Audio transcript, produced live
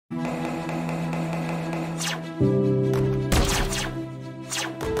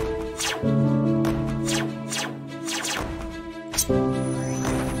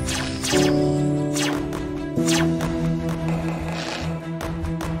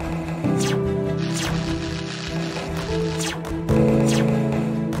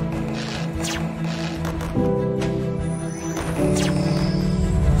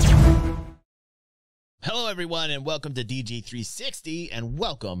Everyone, and welcome to DG360, and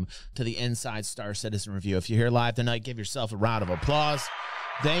welcome to the Inside Star Citizen Review. If you're here live tonight, give yourself a round of applause.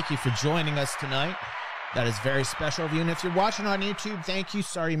 Thank you for joining us tonight. That is very special of you. And if you're watching on YouTube, thank you.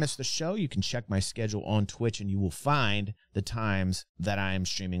 Sorry you missed the show. You can check my schedule on Twitch, and you will find the times that I am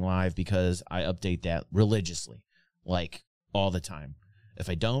streaming live, because I update that religiously, like all the time. If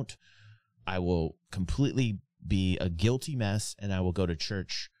I don't, I will completely be a guilty mess, and I will go to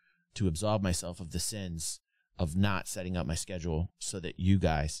church to absolve myself of the sins of not setting up my schedule so that you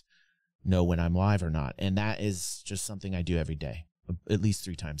guys know when I'm live or not. And that is just something I do every day, at least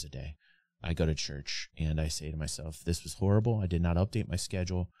 3 times a day. I go to church and I say to myself, this was horrible. I did not update my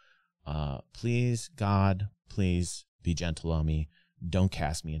schedule. Please, God, please be gentle on me. Don't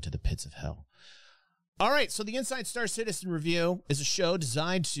cast me into the pits of hell. All right, so the Inside Star Citizen Review is a show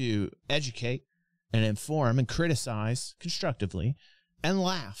designed to educate and inform and criticize constructively and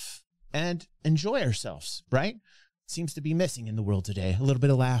laugh and enjoy ourselves, right? Seems to be missing in the world today. A little bit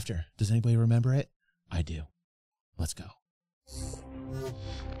of laughter. Does anybody remember it? I do. Let's go.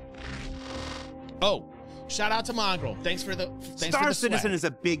 Oh, shout out to Mongrel. Thanks for the Star Citizen is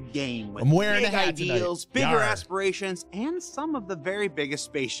a big game with I'm wearing big a hat ideals, tonight. bigger Yarr. aspirations, and some of the very biggest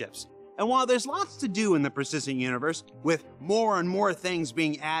spaceships. And while there's lots to do in the persistent universe, with more and more things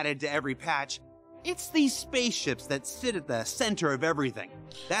being added to every patch, it's these spaceships that sit at the center of everything.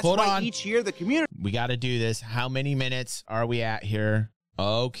 That's why each year the community... We got to do this. How many minutes are we at here?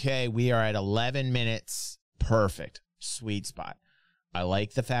 Okay, we are at 11 minutes. Perfect. Sweet spot. I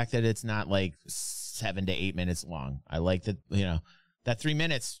like the fact that it's not like 7 to 8 minutes long. I like that, you know, that 3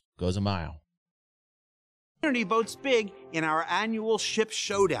 minutes goes a mile. The community votes big in our annual Ship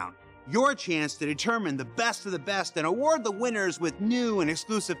Showdown. Your chance to determine the best of the best and award the winners with new and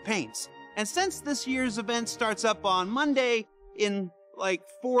exclusive paints. And since this year's event starts up on Monday in like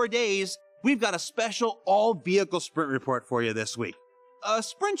 4 days, we've got a special all-vehicle sprint report for you this week. A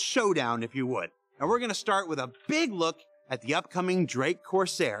sprint showdown, if you would. And we're going to start with a big look at the upcoming Drake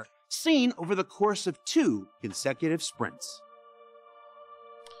Corsair, seen over the course of 2 consecutive sprints.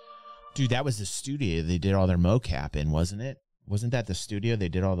 Dude, that was the studio they did all their mocap in, wasn't it? Wasn't that the studio they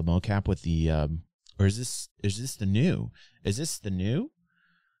did all the mocap with the, or is this the new? Is this the new?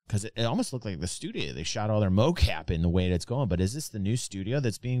 Because it almost looked like the studio. They shot all their mocap in the way that's going. But is this the new studio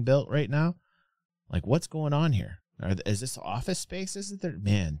that's being built right now? Like, what's going on here? Is this office space? Is there?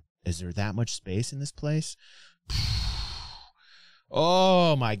 Man, is there that much space in this place?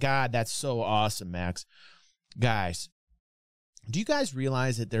 Oh, my God. That's so awesome, Max. Guys, do you guys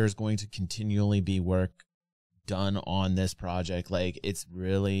realize that there's going to continually be work done on this project? Like, it's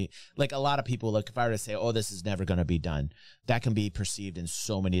really, like, a lot of people, like, if I were to say, oh, this is never going to be done, that can be perceived in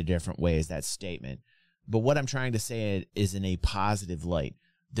so many different ways, that statement. But what I'm trying to say is in a positive light,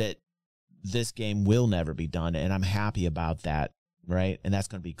 that this game will never be done, and I'm happy about that, right? And that's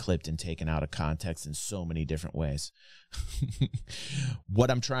going to be clipped and taken out of context in so many different ways.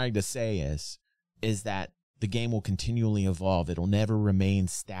 What I'm trying to say is that the game will continually evolve. It'll never remain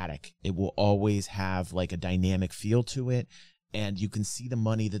static. It will always have like a dynamic feel to it. And you can see the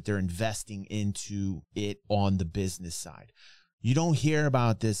money that they're investing into it on the business side. You don't hear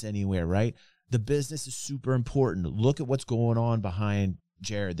about this anywhere, right? The business is super important. Look at what's going on behind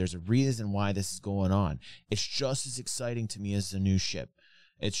Jared. There's a reason why this is going on. It's just as exciting to me as the new ship.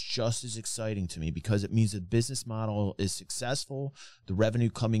 It's just as exciting to me because it means the business model is successful. The revenue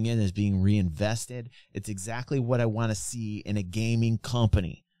coming in is being reinvested. It's exactly what I want to see in a gaming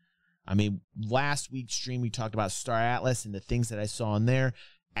company. I mean, last week's stream, we talked about Star Atlas and the things that I saw in there.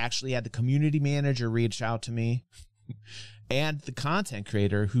 Actually had the community manager reach out to me and the content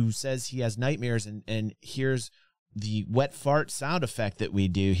creator who says he has nightmares and hears the wet fart sound effect that we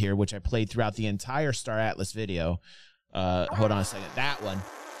do here, which I played throughout the entire Star Atlas video. Hold on a second. That one.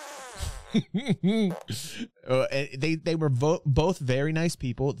 They were both very nice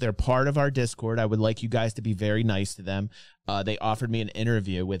people. They're part of our Discord. I would like you guys to be very nice to them. They offered me an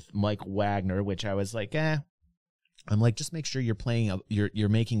interview with Mike Wagner, which I was like, I'm like, just make sure you're playing you're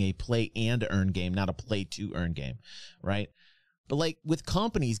making a play and earn game, not a play to earn game, right? But like with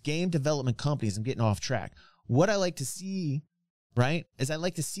companies, game development companies, I'm getting off track. What I like to see, right, is I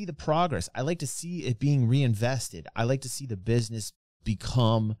like to see the progress. I like to see it being reinvested. I like to see the business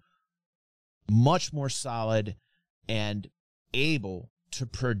become much more solid and able to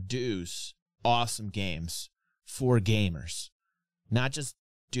produce awesome games for gamers, not just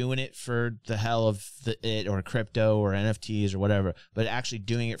doing it for the hell of it or crypto or NFTs or whatever, but actually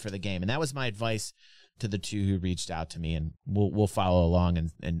doing it for the game. And that was my advice to the two who reached out to me, and we'll follow along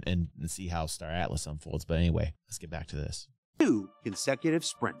and see how Star Atlas unfolds. But anyway, let's get back to this. 2 consecutive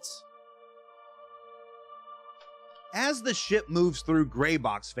sprints. As the ship moves through gray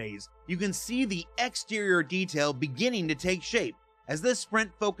box phase, you can see the exterior detail beginning to take shape, as this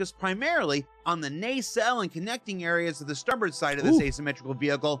sprint focused primarily on the nacelle and connecting areas of the starboard side of this asymmetrical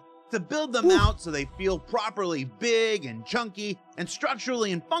vehicle to build them out so they feel properly big and chunky and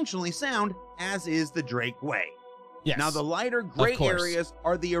structurally and functionally sound, as is the Drake way. Yes. Now, the lighter gray areas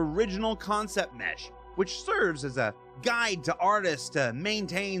are the original concept mesh, which serves as a guide to artists to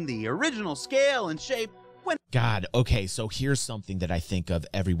maintain the original scale and shape. God, okay, so here's something that I think of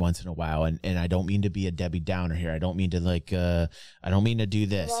every once in a while, and I don't mean to be a Debbie Downer here. I don't mean to I don't mean to do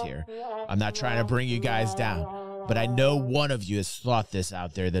this here. I'm not trying to bring you guys down, but I know one of you has thought this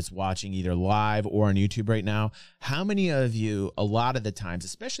out there that's watching either live or on YouTube right now. How many of you, a lot of the times,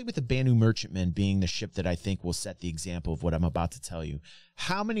 especially with the Banu Merchantman being the ship that I think will set the example of what I'm about to tell you,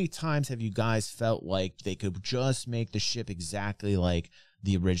 how many times have you guys felt like they could just make the ship exactly like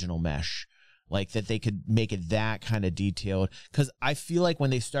the original mesh? Like that they could make it that kind of detailed? Because I feel like when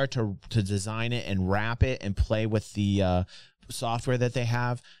they start to design it and wrap it and play with the software that they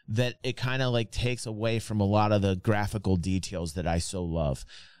have, that it kind of like takes away from a lot of the graphical details that I so love.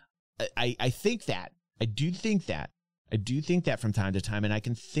 I think that. I do think that. I do think that from time to time. And I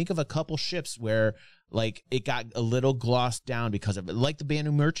can think of a couple ships where like it got a little glossed down because of it. Like the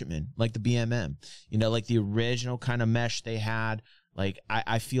Banu Merchantman, like the BMM, you know, like the original kind of mesh they had. Like,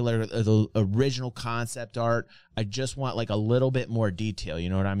 I feel like the original concept art, I just want like a little bit more detail. You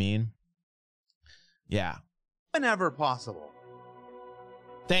know what I mean? Yeah. Whenever possible.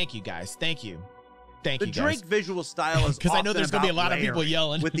 Thank you, guys. Thank you. Thank you, guys. The Drake visual style is because I know there's going to be a lot of people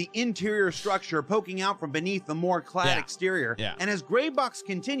yelling. With the interior structure poking out from beneath the more clad exterior. Yeah. And as Graybox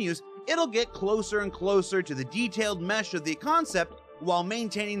continues, it'll get closer and closer to the detailed mesh of the concept, while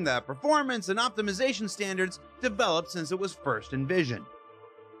maintaining the performance and optimization standards developed since it was first envisioned.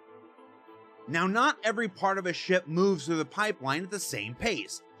 Now, not every part of a ship moves through the pipeline at the same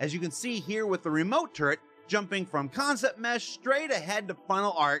pace, as you can see here with the remote turret jumping from concept mesh straight ahead to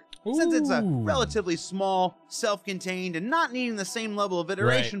final art, since it's a relatively small, self-contained, and not needing the same level of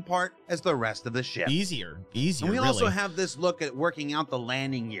iteration part as the rest of the ship. Easier, and we also have this look at working out the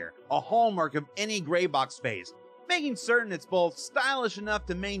landing gear, a hallmark of any gray box phase, making certain it's both stylish enough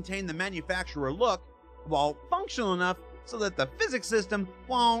to maintain the manufacturer look, while functional enough so that the physics system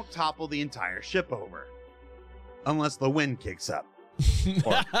won't topple the entire ship over. Unless the wind kicks up.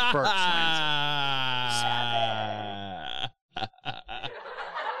 Or Burke slams it.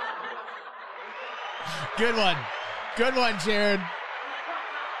 Good one. Good one, Jared.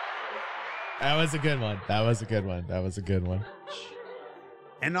 That was a good one. That was a good one. That was a good one.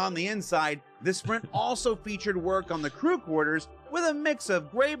 And on the inside, this sprint also featured work on the crew quarters with a mix of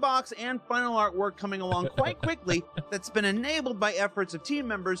gray box and final artwork coming along quite quickly that's been enabled by efforts of team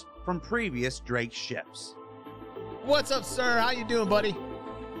members from previous Drake ships. What's up, sir? How you doing, buddy?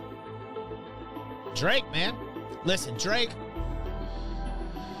 Drake, man. Listen, Drake.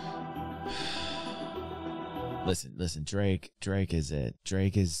 Listen, Drake is it.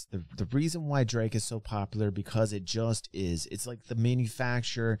 Drake is the reason why Drake is so popular, because it just is. It's like the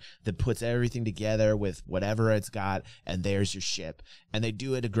manufacturer that puts everything together with whatever it's got, and there's your ship. And they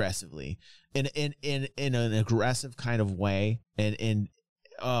do it aggressively. In an aggressive kind of way. And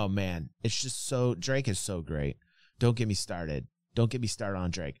oh man, it's just so, Drake is so great. Don't get me started. Don't get me started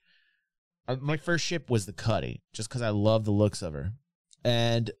on Drake. My first ship was the Cuddy, just because I love the looks of her.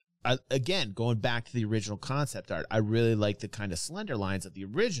 And again, going back to the original concept art, I really like the kind of slender lines of the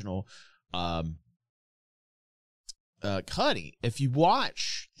original Cuddy. If you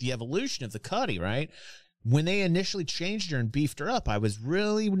watch the evolution of the Cuddy, right, when they initially changed her and beefed her up, I was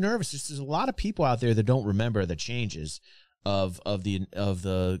really nervous. There's a lot of people out there that don't remember the changes of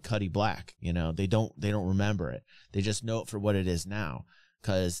the Cuddy Black. You know, they don't remember it. They just know it for what it is now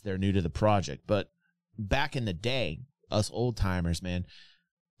because they're new to the project. But back in the day, us old timers, man,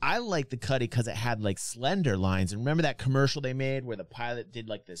 I like the Cuddy because it had like slender lines. And remember that commercial they made where the pilot did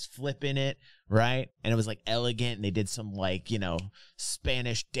like this flip in it, right? And it was like elegant, and they did some like, you know,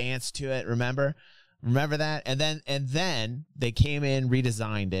 Spanish dance to it. Remember that? And then they came in,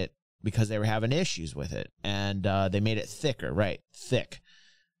 redesigned it because they were having issues with it, and they made it thicker, right? Thick.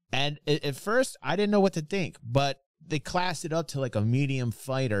 And at first, I didn't know what to think, but they classed it up to like a medium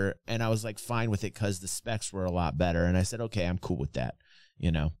fighter, and I was like fine with it because the specs were a lot better. And I said, okay, I'm cool with that,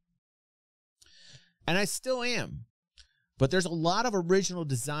 you know. And I still am. But there's a lot of original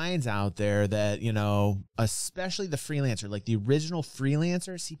designs out there that, you know, especially the Freelancer, like the original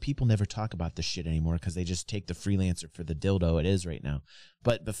Freelancer. See, people never talk about this shit anymore because they just take the Freelancer for the dildo it is right now.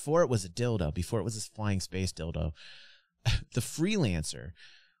 But before it was a dildo, before it was this flying space dildo, the Freelancer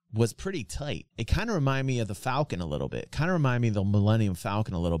was pretty tight. It kind of reminded me of the Falcon a little bit. Kind of reminded me of the Millennium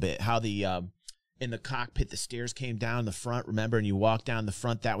Falcon a little bit. How the in the cockpit, the stairs came down the front, remember, and you walk down the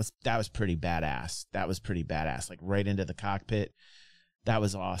front. That was pretty badass. That was pretty badass, like right into the cockpit. That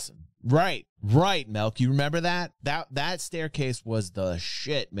was awesome. Right, Melk. You remember that? That staircase was the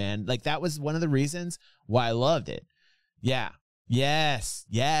shit, man. Like, that was one of the reasons why I loved it. Yeah. Yes,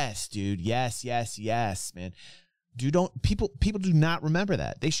 dude. Yes, man. People do not remember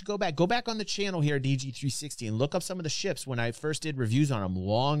that. They should go back on the channel here at DG360 and look up some of the ships when I first did reviews on them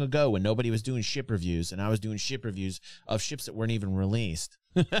long ago when nobody was doing ship reviews, and I was doing ship reviews of ships that weren't even released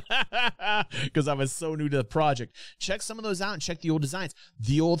because I was so new to the project. Check some of those out and check the old designs.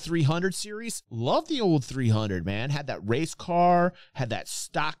 The old 300 series, love the old 300, man. Had that race car, had that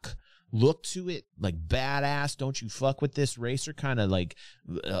stock look to it, like badass. Don't you fuck with this racer, kind of like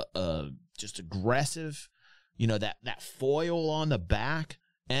just aggressive. You know, that foil on the back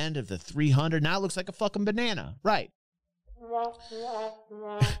end of the 300 now looks like a fucking banana. Right.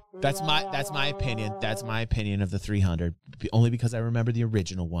 That's my opinion. That's my opinion of the 300. Only because I remember the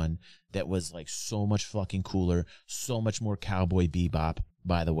original one that was like so much fucking cooler, so much more Cowboy Bebop,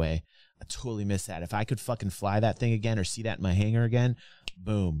 by the way. I totally miss that. If I could fucking fly that thing again or see that in my hangar again,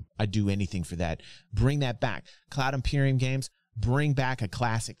 boom, I'd do anything for that. Bring that back. Cloud Imperium games. Bring back a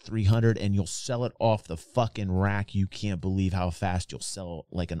classic 300 and you'll sell it off the fucking rack. You can't believe how fast you'll sell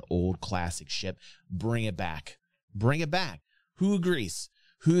like an old classic ship. Bring it back. Bring it back. Who agrees?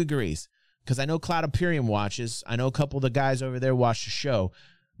 Who agrees? Because I know Cloud Imperium watches. I know a couple of the guys over there watch the show.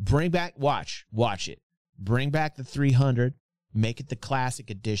 Bring back, watch it. Bring back the 300. Make it the classic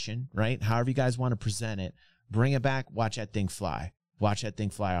edition, right? However you guys want to present it. Bring it back. Watch that thing fly. Watch that thing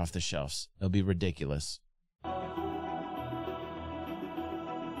fly off the shelves. It'll be ridiculous.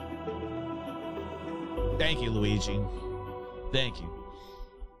 Thank you, Luigi. Thank you.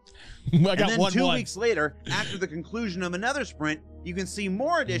 I got and then one. 2 weeks later, after the conclusion of another sprint, you can see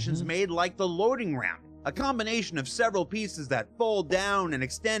more additions made like the loading ramp, a combination of several pieces that fold down and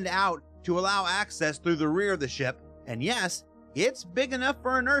extend out to allow access through the rear of the ship. And yes, it's big enough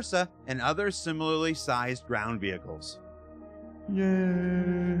for an Ursa and other similarly sized ground vehicles.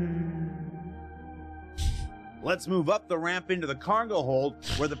 Yay! Let's move up the ramp into the cargo hold,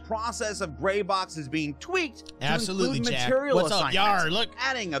 where the process of gray box is being tweaked to include material What's up, assignments, Yar? Look,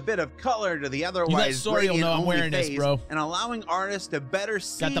 adding a bit of color to the otherwise gradient-only phase, and allowing artists to better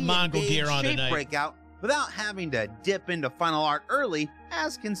see got the Mongol and gear on shape tonight. breakout without having to dip into final art early,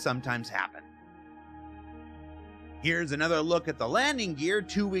 as can sometimes happen. Here's another look at the landing gear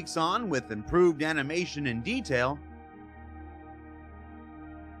 2 weeks on with improved animation and detail.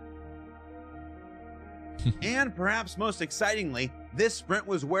 And perhaps most excitingly, this sprint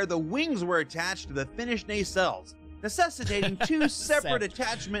was where the wings were attached to the finished nacelles, necessitating two separate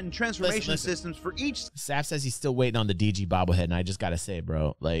attachment and transformation systems for each. Sap says he's still waiting on the DG bobblehead, and I just gotta say,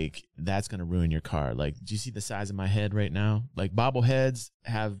 bro, like, that's gonna ruin your car. Like, do you see the size of my head right now? Like, bobbleheads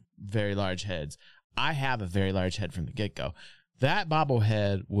have very large heads. I have a very large head from the get-go. That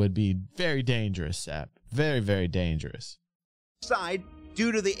bobblehead would be very dangerous, Sap. Very, very dangerous. Side,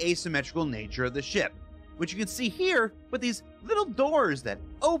 due to the asymmetrical nature of the ship, which you can see here with these little doors that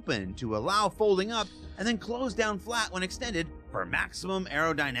open to allow folding up and then close down flat when extended for maximum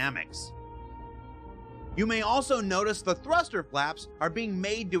aerodynamics. You may also notice the thruster flaps are being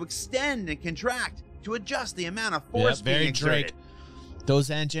made to extend and contract to adjust the amount of force being exerted. Drake. Those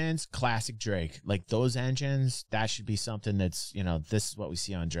engines, classic Drake. Like, those engines, that should be something that's, you know, this is what we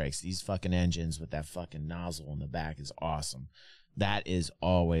see on Drakes. These fucking engines with that fucking nozzle in the back is awesome. That is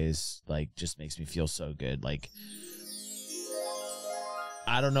always, like, just makes me feel so good. Like,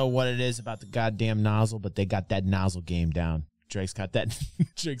 I don't know what it is about the goddamn nozzle, but they got that nozzle game down. Drake's got that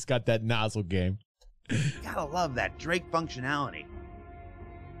Drake's got that nozzle game. Gotta love that Drake functionality.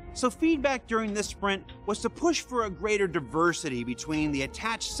 So feedback during this sprint was to push for a greater diversity between the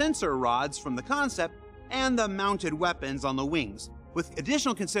attached sensor rods from the concept and the mounted weapons on the wings, with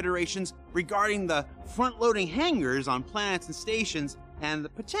additional considerations regarding the front-loading hangars on planets and stations and the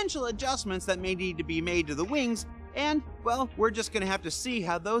potential adjustments that may need to be made to the wings. And, well, we're just going to have to see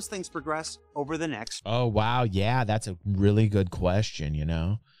how those things progress over the next. Oh, wow. Yeah, that's a really good question, you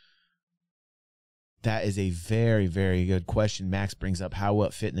know. That is a very, very good question. Max brings up how will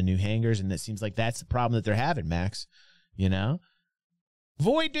it fit in the new hangars, and it seems like that's the problem that they're having, Max. You know?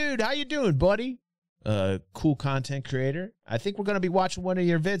 Void Dude, how you doing, buddy? Cool content creator. I think we're going to be watching one of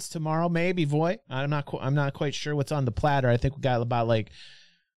your vids tomorrow, maybe, Void. I'm not quite sure what's on the platter. I think we got about like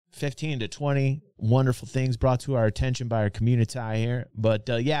 15 to 20 wonderful things brought to our attention by our community here. But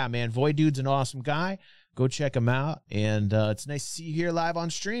yeah, man, Void Dude's an awesome guy. Go check him out. And it's nice to see you here live on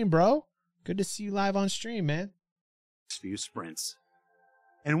stream, bro. Good to see you live on stream, man. Few sprints.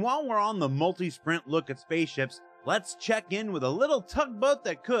 And while we're on the multi-sprint look at spaceships, let's check in with a little tugboat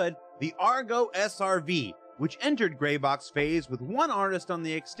that could, the Argo SRV, which entered Graybox phase with one artist on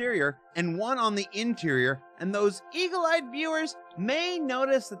the exterior and one on the interior, and those eagle-eyed viewers may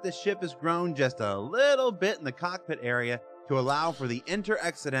notice that the ship has grown just a little bit in the cockpit area to allow for the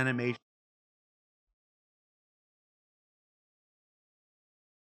enter-exit animation.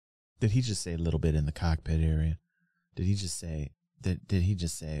 Did he just say a little bit in the cockpit area? Did he just say that? Did he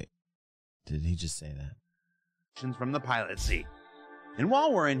just say that? From the pilot seat. And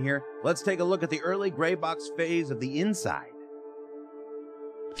while we're in here, let's take a look at the early Graybox phase of the inside.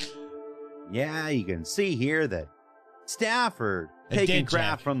 Yeah, you can see here that staff are taking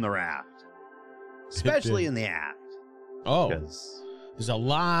craft from the raft, especially in the aft. Oh, there's a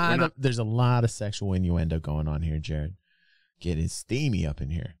lot of sexual innuendo going on here, Jared. Getting steamy up in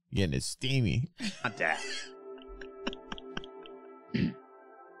here. Getting it steamy. Not that.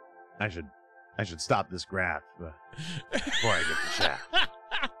 I should stop this graph before I get the shaft.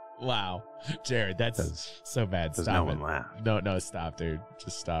 Wow, Jared, that's so bad. Stop no it. One laughed. No, stop, dude.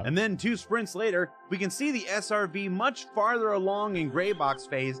 Just stop. And then 2 sprints later, we can see the SRV much farther along in Graybox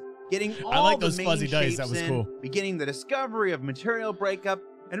phase, getting all I like the those main fuzzy dice. shapes That was in, cool. beginning the discovery of material breakup,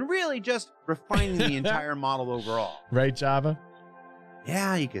 and really just refining the entire model overall. Right, Java?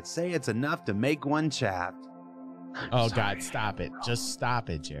 Yeah, you could say it's enough to make one shaft. Oh, God, stop it. Just stop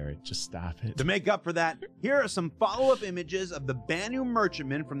it, Jared. Just stop it. To make up for that, here are some follow-up images of the Banu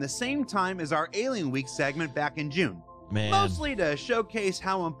Merchantman from the same time as our Alien Week segment back in June. Man. Mostly to showcase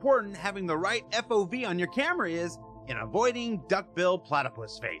how important having the right FOV on your camera is in avoiding duckbill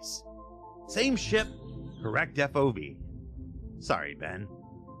platypus face. Same ship, correct FOV. Sorry, Ben.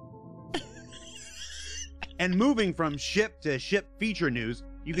 And moving from ship to ship feature news,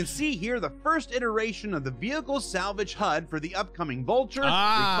 you can see here the first iteration of the vehicle salvage HUD for the upcoming Vulture,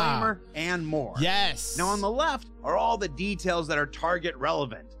 Reclaimer, and more. Yes. Now on the left are all the details that are target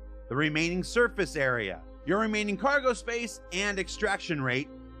relevant. The remaining surface area, your remaining cargo space, and extraction rate.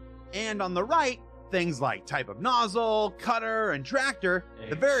 And on the right, things like type of nozzle, cutter, and tractor,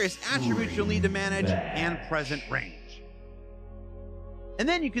 the various attributes you'll need to manage, and present range. And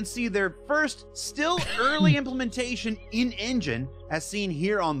then you can see their first, still early implementation in engine, as seen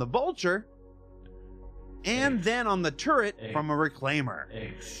here on the Vulture, and then on the turret from a Reclaimer.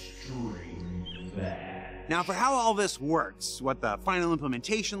 Now for how all this works, what the final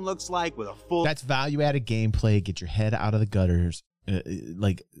implementation looks like with a full... That's value-added gameplay. Get your head out of the gutters.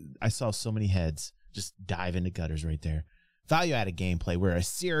 Like, I saw so many heads just dive into gutters right there. Value-added gameplay. We're a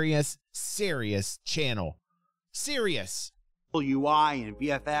serious channel. Serious. UI and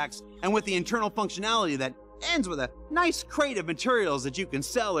VFX, and with the internal functionality that ends with a nice crate of materials that you can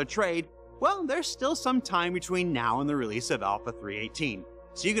sell or trade, well, there's still some time between now and the release of Alpha 3.18,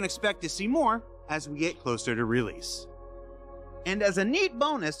 so you can expect to see more as we get closer to release. And as a neat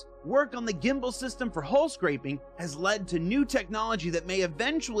bonus, work on the gimbal system for hull scraping has led to new technology that may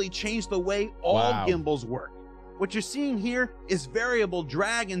eventually change the way all gimbals work. What you're seeing here is variable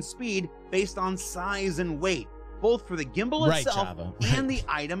drag and speed based on size and weight, both for the gimbal itself and the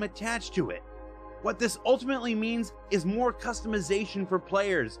item attached to it. What this ultimately means is more customization for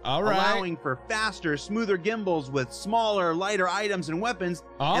players, allowing for faster, smoother gimbals with smaller, lighter items and weapons,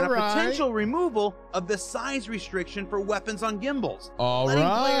 and a potential removal of the size restriction for weapons on gimbals, letting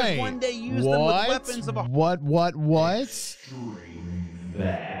players one day use them with weapons of a... What?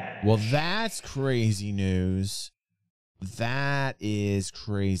 Well, that's crazy news. That is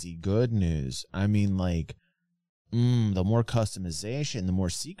crazy good news. I mean, like, the more customization, the more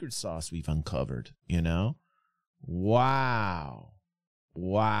secret sauce we've uncovered, you know? Wow.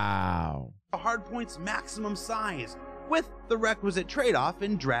 Hardpoint's maximum size, with the requisite trade-off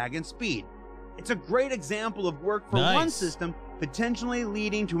in drag and speed. It's a great example of work for one system, potentially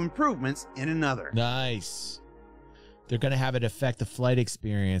leading to improvements in another. Nice. They're going to have it affect the flight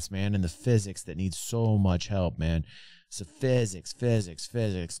experience, man, and the physics that needs so much help, man. So physics.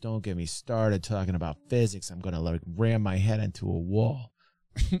 Don't get me started talking about physics. I'm going to like ram my head into a wall.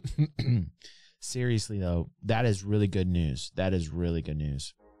 Seriously, though, that is really good news. That is really good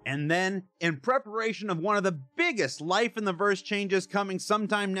news. And then, in preparation of one of the biggest Life in the Verse changes coming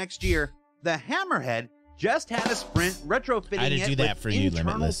sometime next year, the Hammerhead just had a sprint retrofitting it with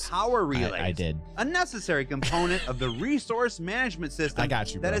internal power relays. I did. A necessary component of the resource management system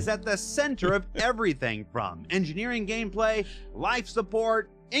that is at the center of everything from engineering gameplay, life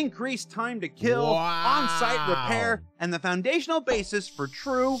support, increased time to kill, on-site repair, and the foundational basis for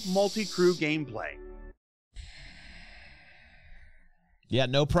true multi-crew gameplay. Yeah,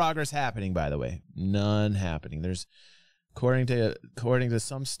 no progress happening, by the way. None happening. There's, according to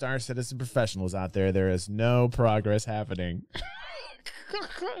some Star Citizen professionals out there, there is no progress happening.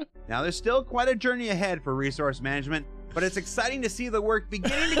 Now, there's still quite a journey ahead for resource management, but it's exciting to see the work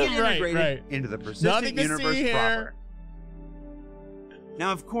beginning to get integrated into the persistent universe proper.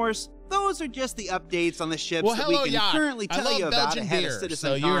 Now, of course, those are just the updates on the ships that we can currently tell you about ahead of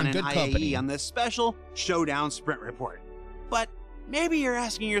CitizenCon and IAE on this special Showdown Sprint Report. But maybe you're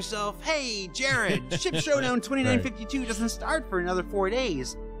asking yourself, hey, Jared, Ship Showdown 2952 doesn't start for another 4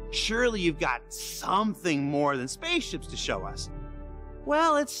 days. Surely you've got something more than spaceships to show us.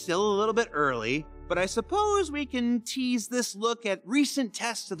 Well, it's still a little bit early, but I suppose we can tease this look at recent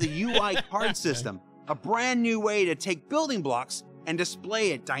tests of the UI card system, a brand new way to take building blocks and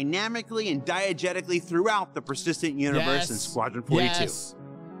display it dynamically and diegetically throughout the persistent universe in Squadron 42. Yes.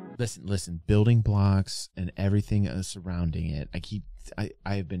 Listen, building blocks and everything surrounding it. I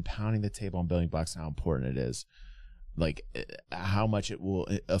have been pounding the table on building blocks and how important it is. Like how much it will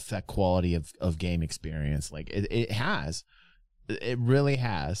affect quality of game experience. Like it has. It really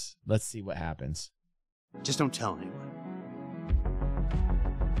has. Let's see what happens. Just don't tell anyone.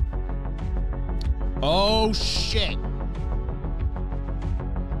 Oh shit.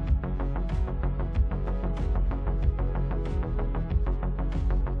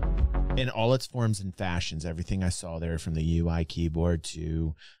 In all its forms and fashions, everything I saw there from the UI keyboard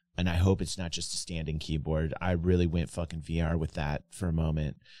to, and I hope it's not just a standing keyboard. I really went fucking VR with that for a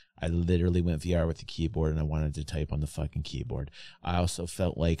moment. I literally went VR with the keyboard and I wanted to type on the fucking keyboard. I also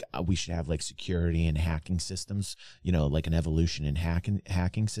felt like we should have like security and hacking systems, you know, like an evolution in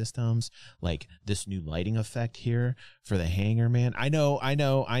hacking systems, like this new lighting effect here for the hangar, man. I know.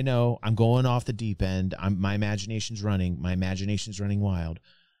 I'm going off the deep end. My imagination's running wild.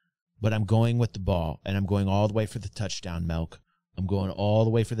 But I'm going with the ball, and I'm going all the way for the touchdown, Melk. I'm going all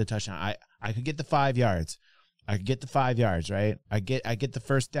the way for the touchdown. I could get the 5 yards. I could get the 5 yards, right? I get the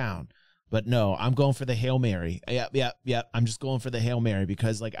first down. But no, I'm going for the Hail Mary. Yep. I'm just going for the Hail Mary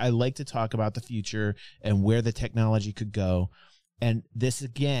because like I like to talk about the future and where the technology could go. And this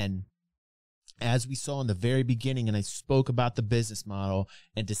again, as we saw in the very beginning, and I spoke about the business model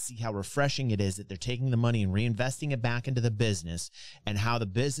and to see how refreshing it is that they're taking the money and reinvesting it back into the business and how the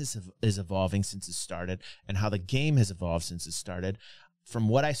business is evolving since it started and how the game has evolved since it started. From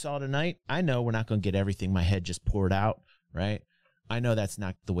what I saw tonight, I know we're not going to get everything my head just poured out, right? I know that's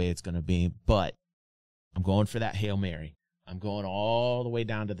not the way it's going to be, but I'm going for that Hail Mary. I'm going all the way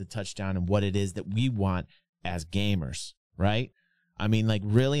down to the touchdown and what it is that we want as gamers, right? I mean, like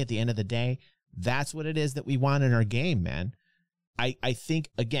really at the end of the day, that's what it is that we want in our game, man. I think,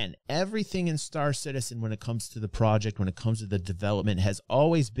 again, everything in Star Citizen when it comes to the project, when it comes to the development, has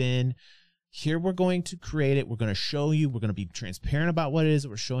always been, here we're going to create it. We're going to show you. We're going to be transparent about what it is that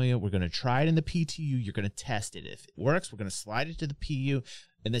we're showing you. We're going to try it in the PTU. You're going to test it. If it works, we're going to slide it to the PU.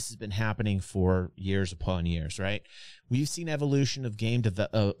 And this has been happening for years upon years, right? We've seen evolution of game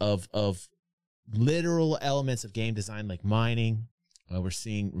of literal elements of game design like mining. We're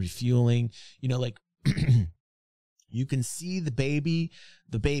seeing refueling, you know, like you can see the baby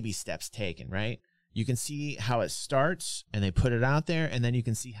steps taken, right? You can see how it starts and they put it out there and then you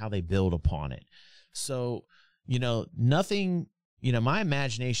can see how they build upon it. So, you know, nothing, you know, my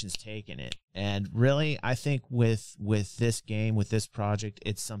imagination's taken it. And really, I think with this game, with this project,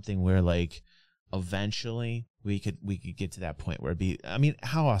 it's something where like eventually we could get to that point where it'd be, I mean,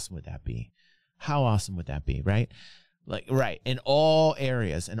 how awesome would that be? How awesome would that be, right? Like, right, in all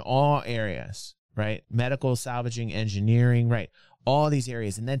areas, right? Medical, salvaging, engineering, right? All these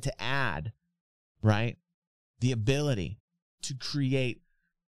areas. And then to add, right, the ability to create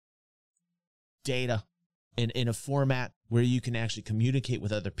data in a format where you can actually communicate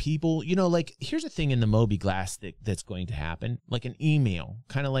with other people. You know, like, here's a thing in the Moby Glass that's going to happen, like an email,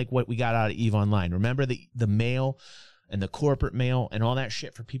 kind of like what we got out of EVE Online. Remember the mail and the corporate mail and all that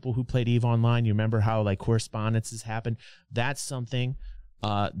shit for people who played EVE Online? You remember how like correspondences happen? That's something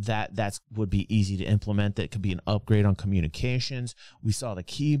that would be easy to implement. That could be an upgrade on communications. We saw the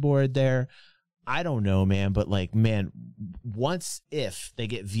keyboard there. I don't know, man, but like, man, if they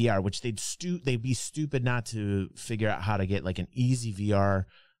get VR, which they'd be stupid not to figure out how to get like an easy VR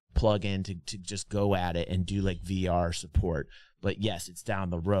plug in to just go at it and do like VR support. But yes, it's down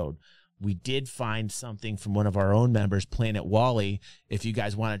the road. We did find something from one of our own members, Planet Wally. If you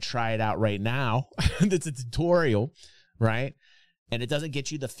guys want to try it out right now, it's a tutorial, right? And it doesn't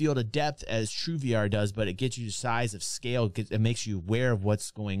get you the field of depth as true VR does, but it gets you the size of scale. It makes you aware of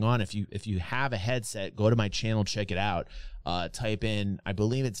what's going on. If you have a headset, go to my channel, check it out. Type in, I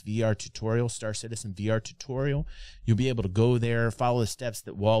believe it's VR tutorial, Star Citizen VR tutorial. You'll be able to go there, follow the steps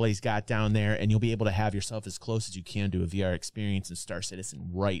that Wally's got down there, and you'll be able to have yourself as close as you can to a VR experience in Star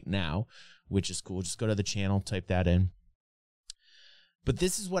Citizen right now, which is cool. Just go to the channel, type that in. But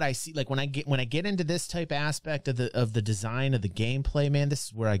this is what I see. Like when I get into this type aspect of the design of the gameplay, man, this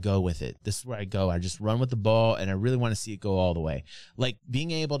is where I go with it. This is where I go. I just run with the ball, and I really want to see it go all the way. Like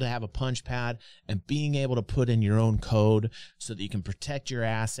being able to have a punch pad and being able to put in your own code so that you can protect your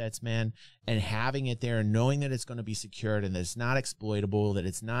assets, man, and having it there and knowing that it's going to be secured and that it's not exploitable, that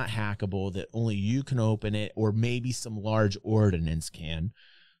it's not hackable, that only you can open it, or maybe some large ordinance can.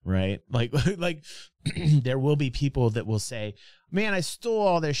 Right? Like there will be people that will say, man, I stole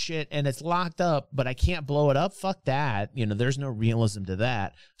all this shit and it's locked up, but I can't blow it up. Fuck that. You know, there's no realism to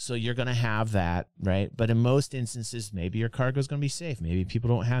that. So you're going to have that, right? But in most instances, maybe your cargo is going to be safe. Maybe people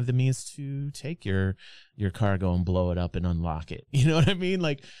don't have the means to take your cargo and blow it up and unlock it. You know what I mean?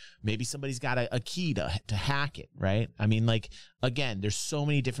 Like maybe somebody's got a key to hack it, right? I mean, like, again, there's so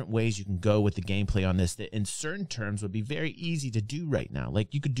many different ways you can go with the gameplay on this that in certain terms would be very easy to do right now.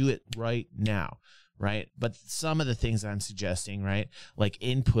 Like you could do it right now. Right. But some of the things I'm suggesting, right, like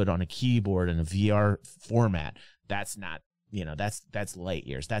input on a keyboard in a VR format, that's not, you know, that's light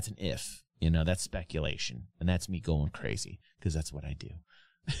years. That's an if, you know, that's speculation. And that's me going crazy because that's what I do.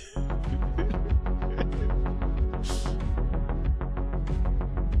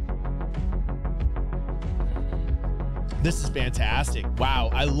 This is fantastic.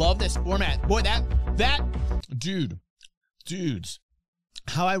 Wow. I love this format. Boy, dudes.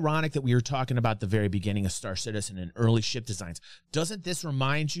 How ironic that we were talking about the very beginning of Star Citizen and early ship designs. Doesn't this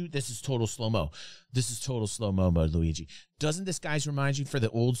remind you? This is total slow-mo. This is total slow-mo mode, Luigi. Doesn't this, guys, remind you, for the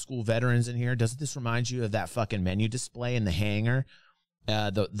old school veterans in here, doesn't this remind you of that fucking menu display in the hangar?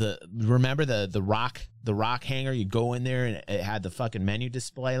 Remember the rock hangar? You go in there and it had the fucking menu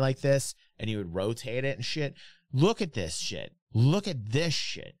display like this, and you would rotate it and shit. Look at this shit. Look at this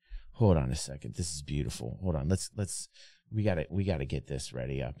shit. Hold on a second. This is beautiful. Hold on. We gotta get this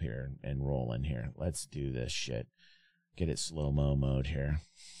ready up here and rolling here. Let's do this shit. Get it slow-mo mode here.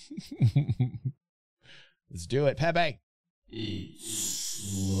 Let's do it, Pepe. It's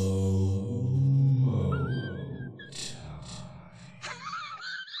slow-mo time.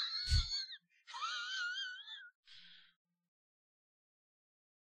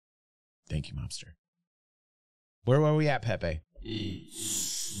 Thank you, Mobster. Where were we at, Pepe? It's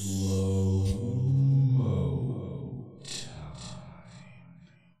slow-mo.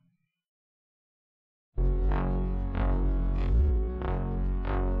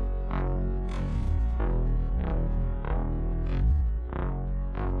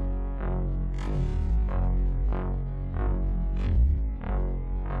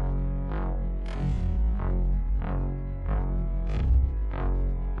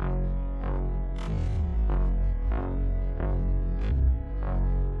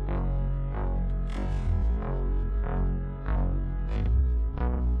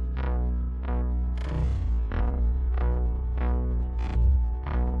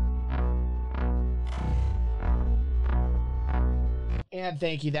 And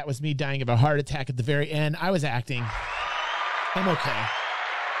thank you. That was me dying of a heart attack at the very end. I was acting. I'm okay.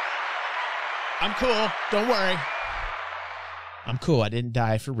 I'm cool. Don't worry. I'm cool. I didn't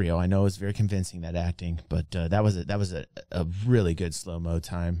die for real. I know it was very convincing, that acting, but that was a really good slow-mo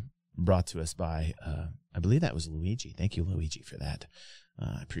time brought to us by, I believe that was Luigi. Thank you, Luigi, for that.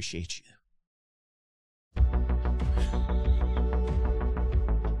 I appreciate you.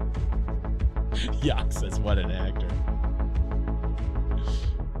 Yak says, what an actor.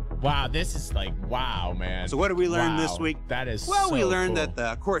 Wow, this is like, wow, man. So what did we learn this week? That is well, so we learned cool. that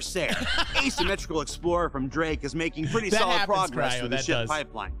the Corsair, asymmetrical explorer from Drake, is making pretty solid progress through the ship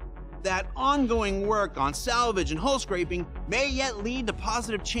pipeline. That ongoing work on salvage and hull scraping may yet lead to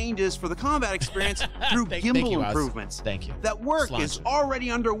positive changes for the combat experience through gimbal improvements. Thank you. That work is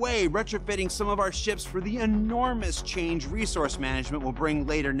already underway, retrofitting some of our ships for the enormous change resource management will bring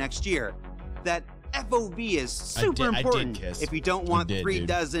later next year. That FOV is super important if you don't want 3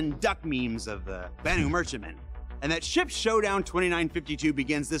 dozen duck memes of the Banu Merchantman. And that Ship Showdown 2952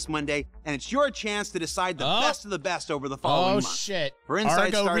 begins this Monday, and it's your chance to decide the best of the best over the following month. Oh, shit. For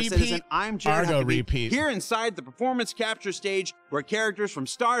Inside Argo Star repeat. Citizen, I'm Jared Argo Huckabee, repeat. here inside the performance capture stage, where characters from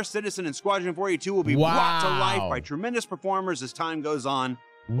Star Citizen and Squadron 42 will be brought to life by tremendous performers as time goes on.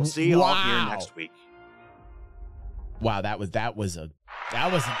 We'll see you all here next week. Wow, that was an A+, man.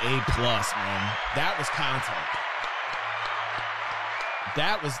 That was content.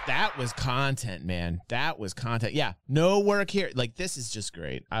 That was content, man. That was content. Yeah, no work here. Like, this is just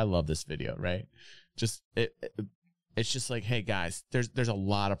great. I love this video, right? Just it's just like, hey guys, there's a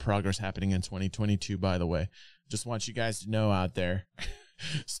lot of progress happening in 2022, by the way. Just want you guys to know out there,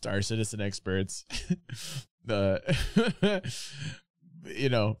 Star Citizen experts, you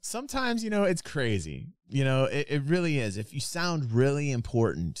know, sometimes, you know, it's crazy. You know, it really is. If you sound really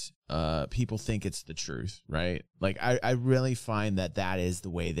important, people think it's the truth, right? Like, I really find that is the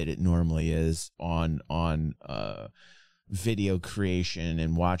way that it normally is on video creation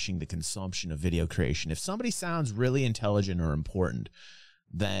and watching the consumption of video creation. If somebody sounds really intelligent or important,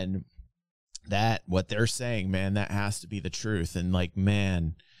 then what they're saying, man, that has to be the truth. And like,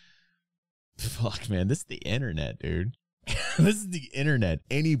 man, fuck, man, this is the internet, dude. This is the internet.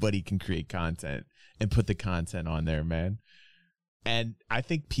 Anybody can create content and put the content on there, man. And I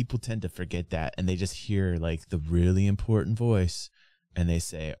think people tend to forget that, and they just hear like the really important voice and they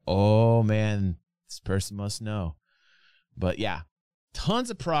say, oh man, this person must know. But yeah, tons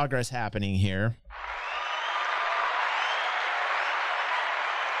of progress happening here.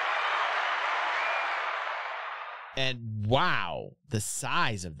 And wow, the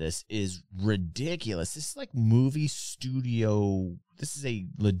size of this is ridiculous. This is like movie studio. This is a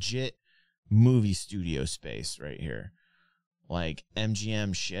legit movie studio space right here. Like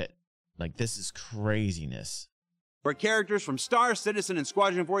MGM shit. Like, this is craziness. Where characters from Star Citizen and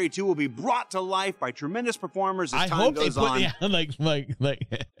Squadron 42 will be brought to life by tremendous performers as time goes on. Yeah, like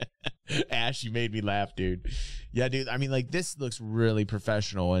Ash, you made me laugh, dude. Yeah, dude. I mean, like, this looks really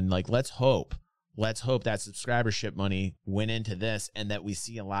professional, and like, let's hope that subscribership money went into this and that we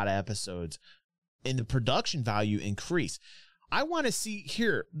see a lot of episodes and the production value increase. I want to see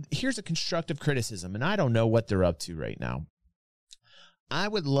here's a constructive criticism, and I don't know what they're up to right now. I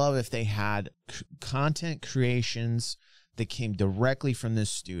would love if they had content creations that came directly from this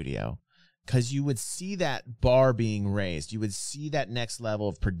studio, because you would see that bar being raised. You would see that next level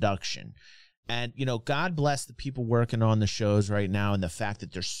of production. And, you know, God bless the people working on the shows right now and the fact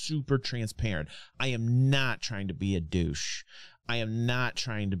that they're super transparent. I am not trying to be a douche. I am not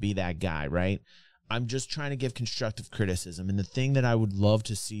trying to be that guy, right? I'm just trying to give constructive criticism. And the thing that I would love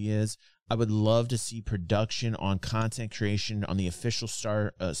to see is I would love to see production on content creation on the official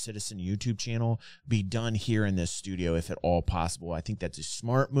Star Citizen YouTube channel be done here in this studio, if at all possible. I think that's a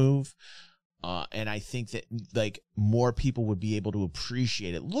smart move. And I think that, like, more people would be able to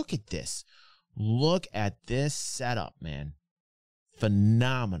appreciate it. Look at this. Look at this setup, man.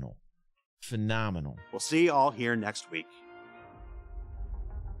 Phenomenal. Phenomenal. We'll see you all here next week.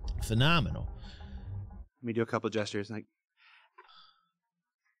 Phenomenal. Let me do a couple of gestures. Like,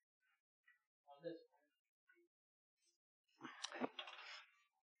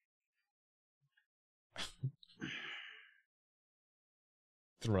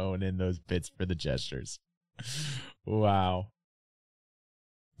 throwing in those bits for the gestures. Wow.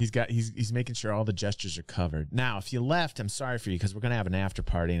 He's making sure all the gestures are covered. Now, if you left, I'm sorry for you, because we're going to have an after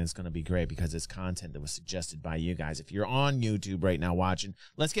party, and it's going to be great because it's content that was suggested by you guys. If you're on YouTube right now watching,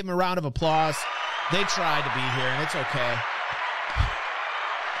 let's give them a round of applause. They tried to be here, and it's okay.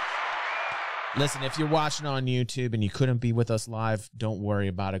 Listen, if you're watching on YouTube and you couldn't be with us live, don't worry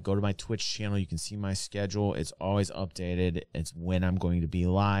about it. Go to my Twitch channel. You can see my schedule. It's always updated. It's when I'm going to be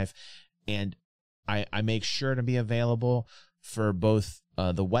live. And I make sure to be available for both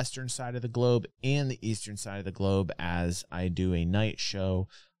the western side of the globe and the eastern side of the globe, as I do a night show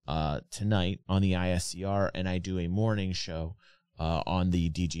tonight on the ISCR, and I do a morning show on the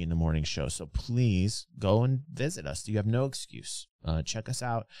DG in the Morning show. So please go and visit us. You have no excuse. Check us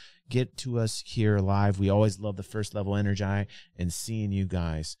out. Get to us here live. We always love the first level energy, and seeing you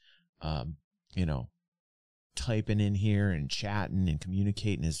guys, you know, typing in here and chatting and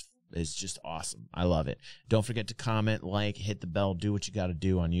communicating is just awesome. I love it. Don't forget to comment, like, hit the bell, do what you got to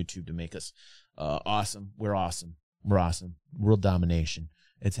do on YouTube to make us awesome. We're awesome. We're awesome. World domination.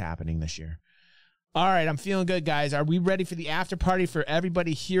 It's happening this year. All right, I'm feeling good, guys. Are we ready for the after party for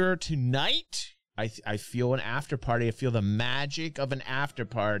everybody here tonight? I feel an after party. I feel the magic of an after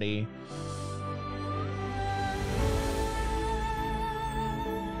party.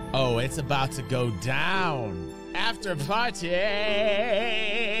 Oh, it's about to go down. After party.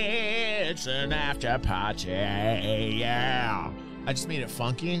 It's an after party. Yeah. I just made it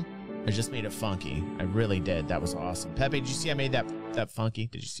funky. I really did. That was awesome. Pepe, did you see I made that funky?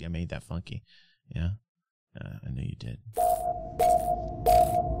 Did you see I made that funky? Yeah. I know you did.